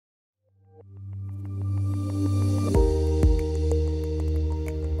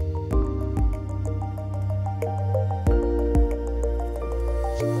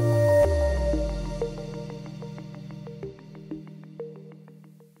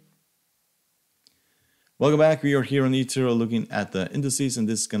Welcome back. We are here on eToro looking at the indices, and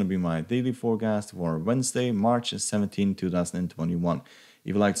this is going to be my daily forecast for Wednesday, March 17, 2021.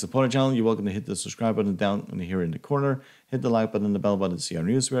 If you like to support the channel, you're welcome to hit the subscribe button down here in the corner, hit the like button and the bell button to see our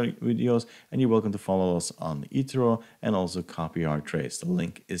news videos, and you're welcome to follow us on eToro and also copy our trades. The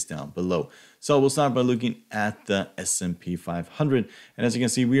link is down below. So we'll start by looking at the S&P 500, and as you can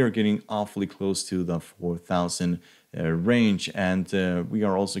see, we are getting awfully close to the 4,000 range, and we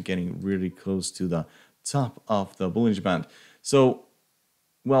are also getting really close to the top of the Bollinger Band. So,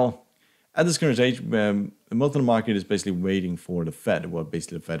 well, at this current stage, most of the market is basically waiting for the Fed, what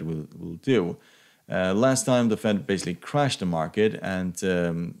basically the Fed will do. Last time, the Fed basically crashed the market, and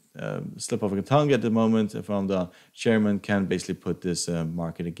slip of a tongue at the moment from the chairman can basically put this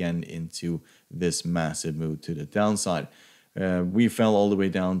market again into this massive move to the downside. We fell all the way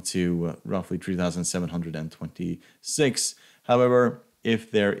down to roughly 3,726. However,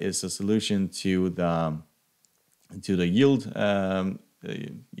 if there is a solution to the yield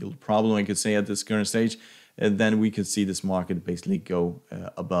problem, I could say, at this current stage, then we could see this market basically go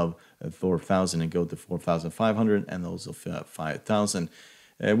above 4,000 and go to 4,500 and also 5,000.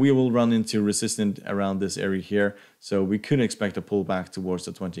 We will run into resistance around this area here, so we could expect a pullback towards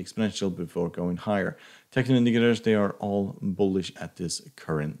the 20 exponential before going higher. Technical indicators, they are all bullish at this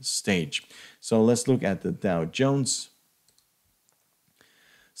current stage. So let's look at the Dow Jones.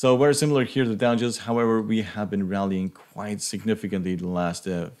 So very similar here to the Dow Jones. However, we have been rallying quite significantly the last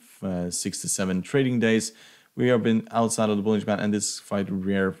 6 to 7 trading days. We have been outside of the Bollinger Band, and this is quite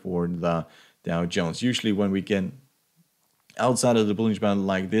rare for the Dow Jones. Usually when we get outside of the Bollinger Band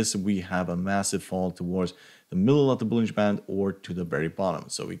like this, we have a massive fall towards the middle of the Bollinger Band or to the very bottom.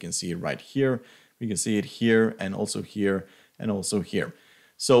 So we can see it right here, we can see it here, and also here, and also here.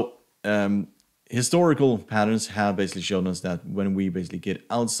 So historical patterns have basically shown us that when we basically get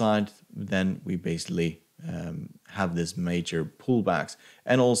outside, then we basically have this major pullbacks,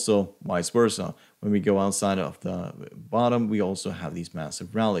 and also vice versa. When we go outside of the bottom, we also have these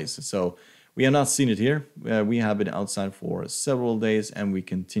massive rallies. So we have not seen it here. We have been outside for several days, and we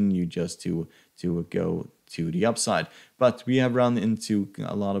continue just to go to the upside. But we have run into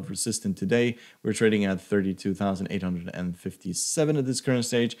a lot of resistance today. We're trading at 32,857 at this current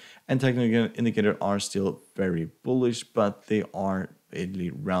stage, and technical indicators are still very bullish, but they are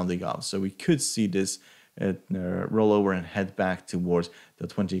basically rounding off. So we could see this roll over and head back towards the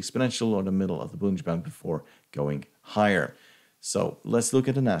 20 exponential or the middle of the Bollinger Band before going higher. So let's look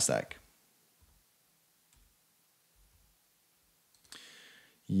at the Nasdaq.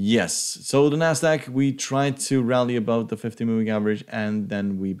 Yes, so the Nasdaq, we tried to rally above the 50 moving average, and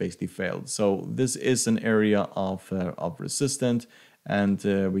then we basically failed. So this is an area of resistance, and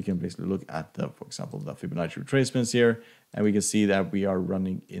we can basically look at for example, the Fibonacci retracements here, and we can see that we are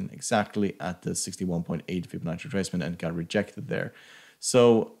running in exactly at the 61.8 Fibonacci retracement and got rejected there.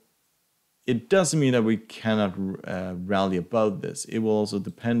 So it doesn't mean that we cannot rally above this. It will also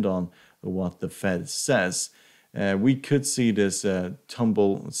depend on what the Fed says. We could see this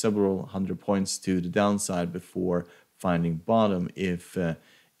tumble several hundred points to the downside before finding bottom if the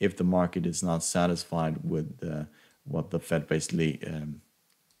market is not satisfied with what the Fed basically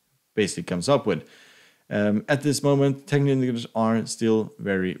comes up with. At this moment, technical indicators are still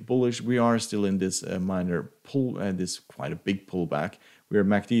very bullish. We are still in this minor pull, this quite a big pullback, where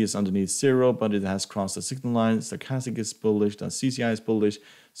MACD is underneath 0, but it has crossed the signal line. Stochastic is bullish, the CCI is bullish.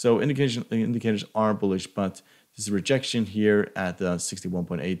 So indicators are bullish, but this rejection here at the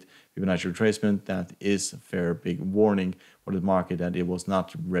 61.8 Fibonacci retracement, that is a fair big warning for the market that it was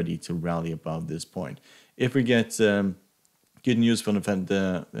not ready to rally above this point. If we get good news from the Fed,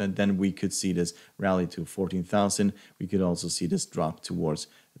 then we could see this rally to 14,000. We could also see this drop towards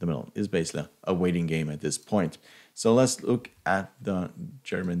the middle. It's basically a waiting game at this point. So let's look at the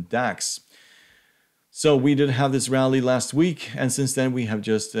German DAX. So we did have this rally last week, and since then we have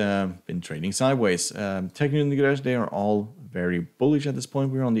just been trading sideways. Technical indicators, they are all very bullish at this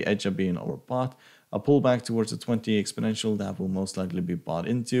point. We're on the edge of being overbought. A pullback towards the 20 exponential, that will most likely be bought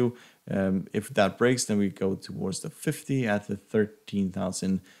into. If that breaks, then we go towards the 50 at the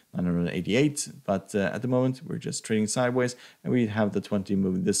 13,988. But at the moment, we're just trading sideways, and we have the 20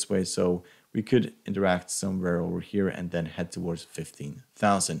 moving this way. So we could interact somewhere over here and then head towards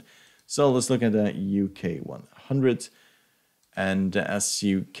 15,000. So let's look at the UK 100, and as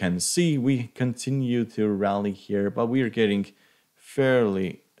you can see, we continue to rally here, but we are getting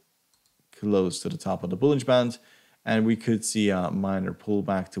fairly close to the top of the Bollinger Band, and we could see a minor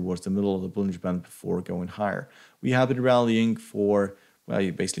pullback towards the middle of the Bollinger Band before going higher. We have been rallying for,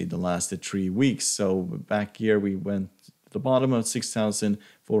 well, basically the last 3 weeks. So back here we went the bottom of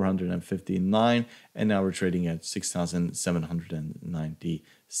 6,459, and now we're trading at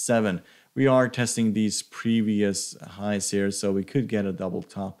 6,797. We are testing these previous highs here, so we could get a double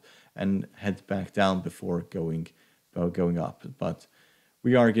top and head back down before going up. But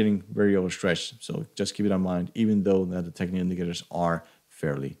we are getting very overstretched, so just keep it in mind, even though that the technical indicators are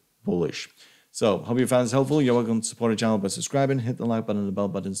fairly bullish. So, hope you found this helpful. You're welcome to support the channel by subscribing, hit the like button and the bell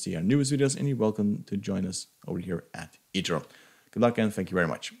button to see our newest videos, and you're welcome to join us over here at eToro. Good luck and thank you very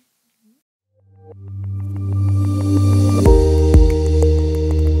much.